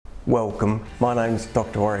Welcome, my name's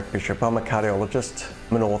Dr. Warwick Bishop. I'm a cardiologist,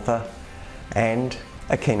 I'm an author and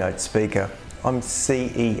a keynote speaker. I'm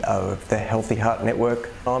CEO of the Healthy Heart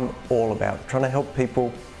Network. I'm all about trying to help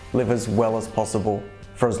people live as well as possible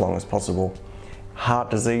for as long as possible.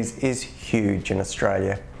 Heart disease is huge in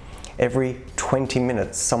Australia. Every 20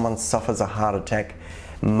 minutes someone suffers a heart attack.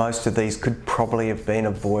 Most of these could probably have been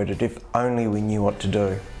avoided if only we knew what to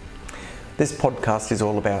do. This podcast is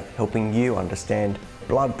all about helping you understand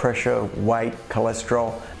blood pressure, weight,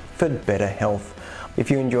 cholesterol for better health.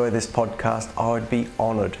 If you enjoy this podcast, I would be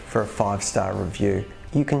honoured for a 5-star review.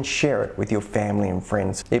 You can share it with your family and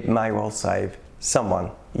friends. It may well save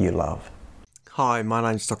someone you love. Hi, my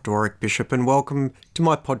name's Dr. Warwick Bishop and welcome to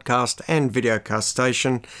my podcast and videocast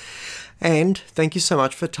station. And thank you so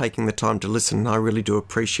much for taking the time to listen. I really do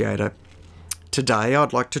appreciate it. Today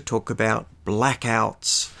I'd like to talk about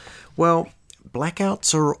blackouts. Well,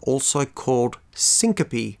 blackouts are also called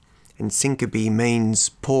syncope, and syncope means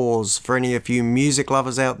pause. For any of you music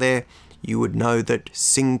lovers out there, you would know that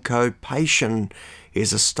syncopation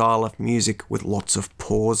is a style of music with lots of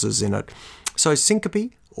pauses in it. So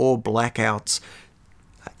syncope or blackouts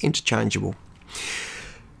are interchangeable.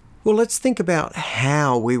 Well, let's think about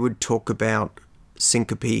how we would talk about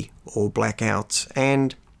syncope or blackouts,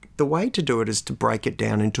 and the way to do it is to break it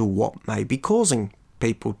down into what may be causing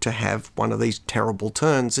people to have one of these terrible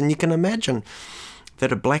turns. And you can imagine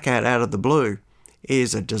that a blackout out of the blue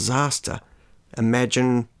is a disaster.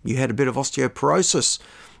 Imagine you had a bit of osteoporosis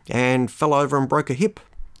and fell over and broke a hip.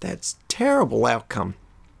 That's a terrible outcome.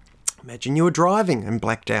 Imagine you were driving and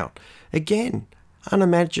blacked out. Again,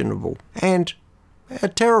 unimaginable and a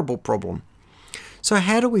terrible problem. So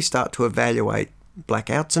how do we start to evaluate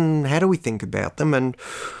blackouts and how do we think about them? And,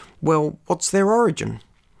 well, what's their origin?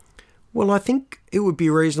 Well, I think it would be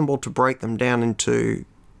reasonable to break them down into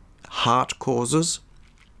heart causes,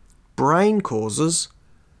 brain causes,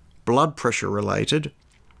 blood pressure related,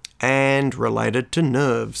 and related to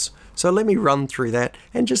nerves. So let me run through that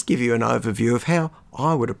and just give you an overview of how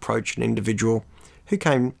I would approach an individual who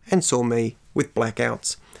came and saw me with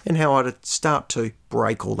blackouts and how I'd start to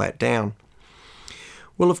break all that down.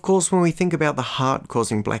 Well, of course, when we think about the heart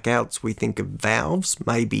causing blackouts, we think of valves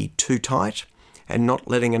maybe too tight and not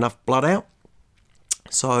letting enough blood out.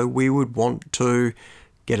 So we would want to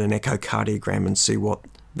get an echocardiogram and see what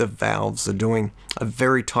the valves are doing. A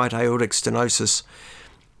very tight aortic stenosis,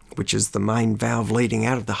 which is the main valve leading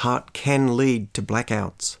out of the heart, can lead to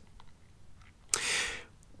blackouts.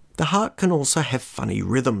 The heart can also have funny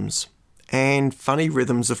rhythms, and funny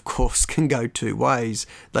rhythms, of course, can go two ways.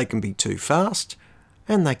 They can be too fast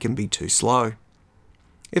and they can be too slow.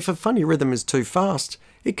 If a funny rhythm is too fast,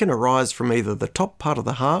 it can arise from either the top part of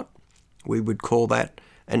the heart, we would call that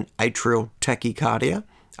an atrial tachycardia.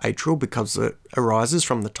 Atrial because it arises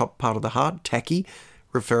from the top part of the heart, tachy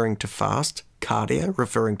referring to fast, cardia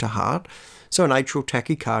referring to heart. So an atrial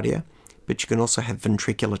tachycardia, but you can also have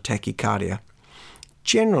ventricular tachycardia.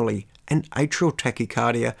 Generally, an atrial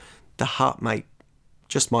tachycardia, the heart might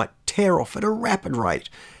tear off at a rapid rate,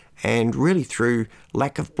 and really through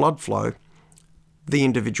lack of blood flow, the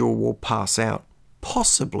individual will pass out.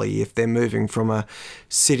 Possibly if they're moving from a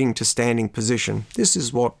sitting to standing position. This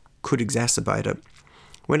is what could exacerbate it.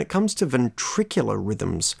 When it comes to ventricular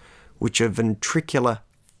rhythms, which are ventricular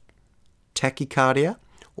tachycardia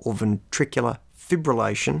or ventricular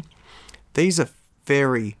fibrillation, these are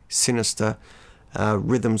very sinister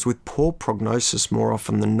rhythms with poor prognosis more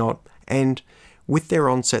often than not, and with their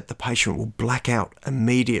onset the patient will black out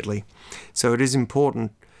immediately. So it is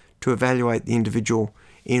important to evaluate the individual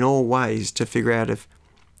in all ways to figure out if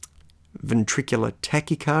ventricular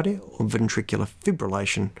tachycardia or ventricular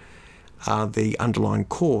fibrillation are the underlying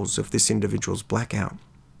cause of this individual's blackout.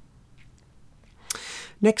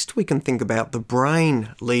 Next, we can think about the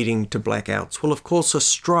brain leading to blackouts. Well, of course,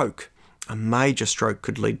 a major stroke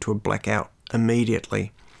could lead to a blackout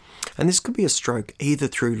immediately. And this could be a stroke either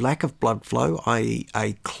through lack of blood flow, i.e.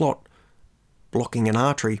 a clot blocking an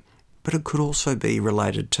artery, but it could also be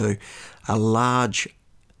related to a large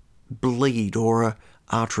bleed or an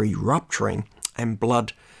artery rupturing and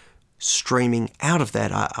blood streaming out of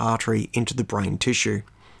that artery into the brain tissue.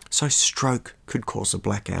 So stroke could cause a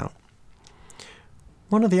blackout.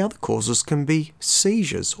 One of the other causes can be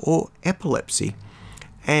seizures or epilepsy.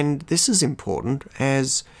 And this is important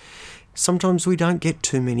as sometimes we don't get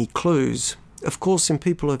too many clues. Of course, in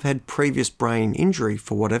people who have had previous brain injury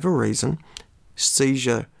for whatever reason,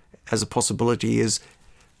 seizure as a possibility is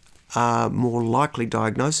a more likely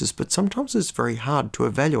diagnosis, but sometimes it's very hard to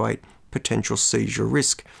evaluate potential seizure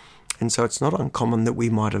risk. And so it's not uncommon that we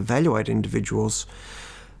might evaluate individuals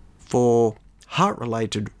for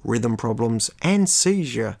heart-related rhythm problems and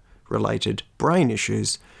seizure-related brain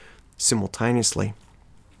issues simultaneously.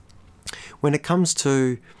 When it comes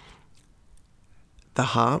to the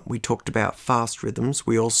heart, we talked about fast rhythms.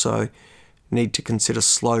 We also need to consider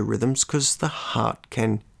slow rhythms because the heart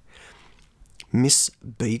can miss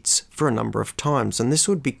beats for a number of times, and this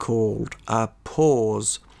would be called a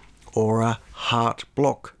pause or a heart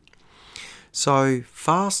block. So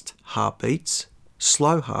fast heartbeats,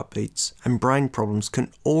 slow heartbeats, and brain problems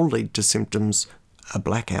can all lead to symptoms, a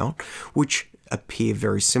blackout, which appear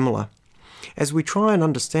very similar. As we try and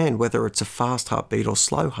understand whether it's a fast heartbeat or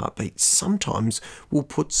slow heartbeat, sometimes we'll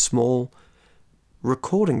put small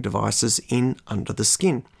recording devices in under the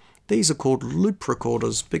skin. These are called loop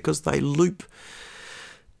recorders because they loop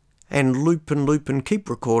and loop and loop and keep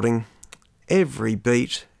recording every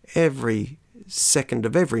beat, every second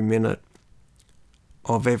of every minute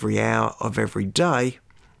of every hour of every day.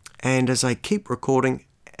 And as they keep recording,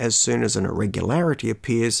 as soon as an irregularity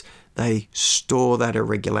appears, they store that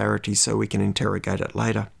irregularity so we can interrogate it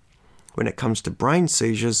later. When it comes to brain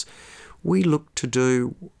seizures, we look to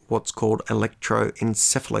do what's called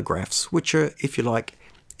electroencephalographs, which are, if you like,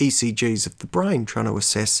 ECGs of the brain, trying to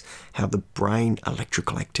assess how the brain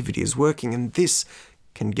electrical activity is working, and this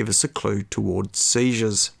can give us a clue towards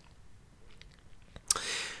seizures.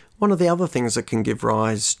 One of the other things that can give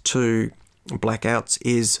rise to blackouts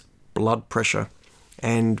is blood pressure,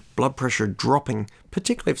 and blood pressure dropping,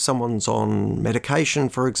 particularly if someone's on medication,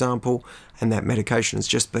 for example, and that medication has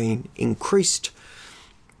just been increased.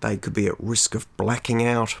 They could be at risk of blacking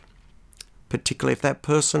out, particularly if that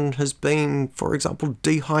person has been, for example,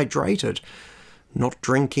 dehydrated. Not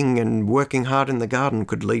drinking and working hard in the garden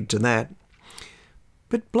could lead to that.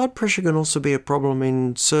 But blood pressure can also be a problem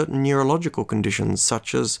in certain neurological conditions,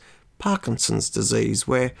 such as Parkinson's disease,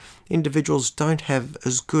 where individuals don't have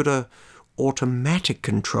as good a automatic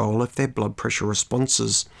control of their blood pressure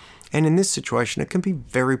responses. And in this situation, it can be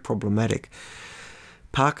very problematic.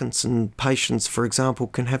 Parkinson patients, for example,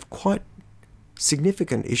 can have quite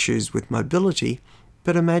significant issues with mobility,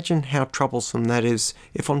 but imagine how troublesome that is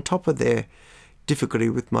if on top of their difficulty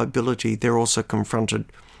with mobility, they're also confronted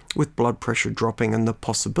with blood pressure dropping and the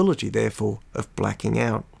possibility, therefore, of blacking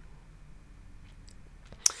out.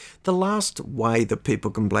 The last way that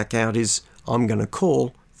people can black out is, I'm going to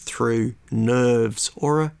call, through nerves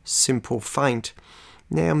or a simple faint.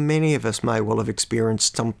 Now, many of us may well have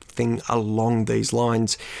experienced something along these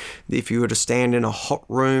lines. If you were to stand in a hot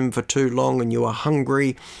room for too long and you are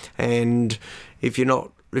hungry, and if you're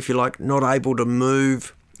not able to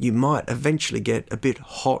move, you might eventually get a bit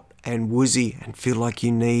hot and woozy and feel like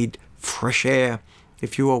you need fresh air.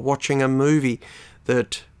 If you are watching a movie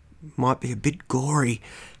that might be a bit gory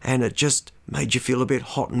and it just made you feel a bit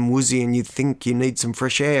hot and woozy and you think you need some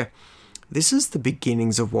fresh air, this is the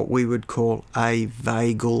beginnings of what we would call a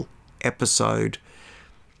vagal episode.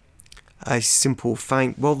 A simple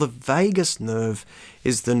faint. Well, the vagus nerve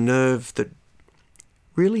is the nerve that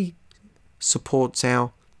really supports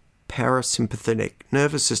our parasympathetic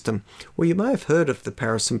nervous system. Well, you may have heard of the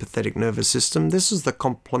parasympathetic nervous system. This is the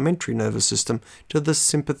complementary nervous system to the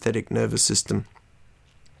sympathetic nervous system.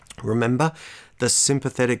 Remember, the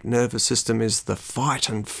sympathetic nervous system is the fight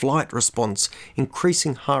and flight response,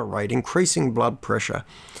 increasing heart rate, increasing blood pressure,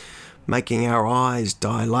 making our eyes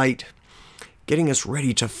dilate, getting us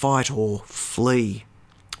ready to fight or flee.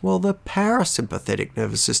 Well, the parasympathetic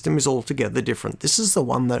nervous system is altogether different. This is the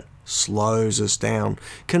one that slows us down,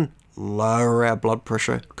 can lower our blood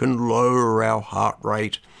pressure, can lower our heart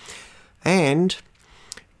rate, and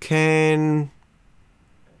can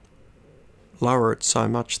lower it so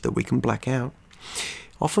much that we can black out.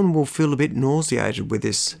 Often we'll feel a bit nauseated with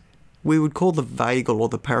this. We would call the vagal or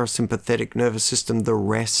the parasympathetic nervous system the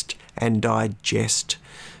rest and digest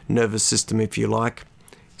nervous system, if you like.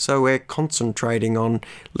 So we're concentrating on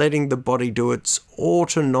letting the body do its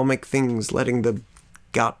autonomic things, letting the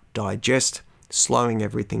gut digest, slowing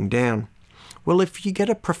everything down. Well, if you get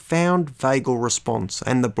a profound vagal response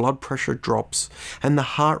and the blood pressure drops and the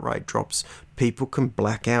heart rate drops, people can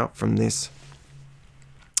black out from this.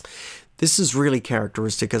 This is really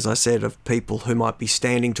characteristic, as I said, of people who might be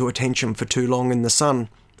standing to attention for too long in the sun,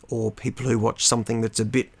 or people who watch something that's a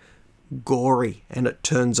bit gory and it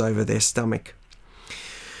turns over their stomach.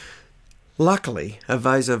 Luckily, a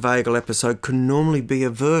vasovagal episode can normally be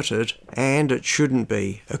averted, and it shouldn't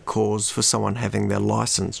be a cause for someone having their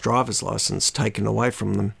driver's license taken away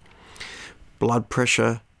from them. Blood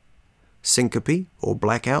pressure syncope or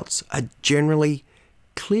blackouts are generally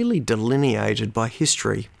clearly delineated by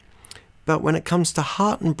history. But when it comes to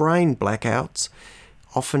heart and brain blackouts,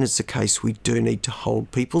 often is the case, we do need to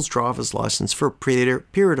hold people's driver's license for a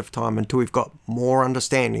period of time until we've got more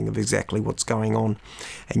understanding of exactly what's going on.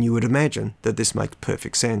 And you would imagine that this makes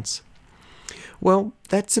perfect sense. Well,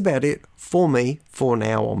 that's about it for me for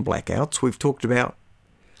now on Blackouts. We've talked about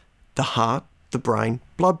the heart, the brain,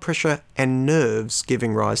 blood pressure and nerves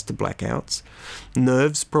giving rise to blackouts.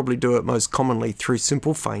 Nerves probably do it most commonly through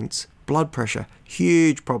simple faints. Blood pressure,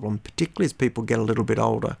 huge problem, particularly as people get a little bit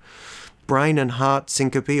older. Brain and heart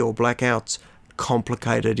syncope or blackouts,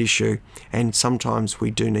 complicated issue, and sometimes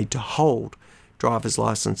we do need to hold driver's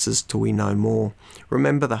licenses till we know more.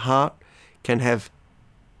 Remember, the heart can have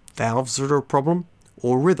valves that are a problem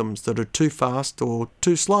or rhythms that are too fast or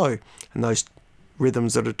too slow, and those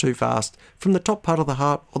rhythms that are too fast from the top part of the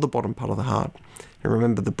heart or the bottom part of the heart. And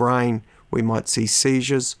remember, the brain, we might see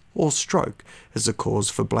seizures or stroke as a cause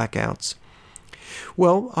for blackouts.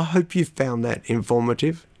 Well, I hope you found that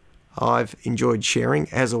informative. I've enjoyed sharing,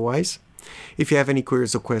 as always. If you have any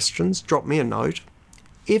queries or questions, drop me a note.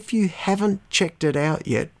 If you haven't checked it out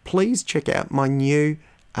yet, please check out my new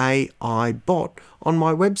AI bot on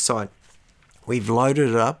my website. We've loaded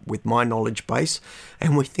it up with my knowledge base,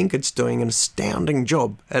 and we think it's doing an astounding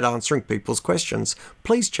job at answering people's questions.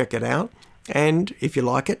 Please check it out, and if you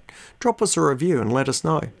like it, drop us a review and let us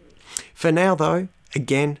know. For now, though,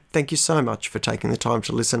 again, thank you so much for taking the time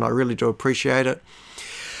to listen. I really do appreciate it.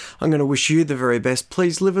 I'm going to wish you the very best.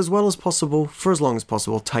 Please live as well as possible for as long as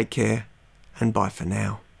possible. Take care, and bye for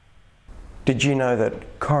now. Did you know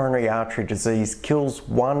that coronary artery disease kills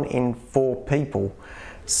 1 in 4 people?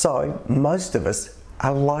 So most of us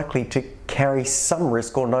are likely to carry some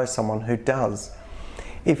risk or know someone who does.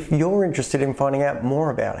 If you're interested in finding out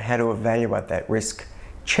more about how to evaluate that risk,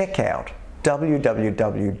 check out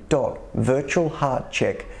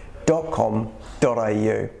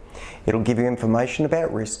www.virtualheartcheck.com.au. It'll give you information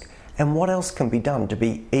about risk and what else can be done to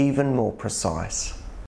be even more precise.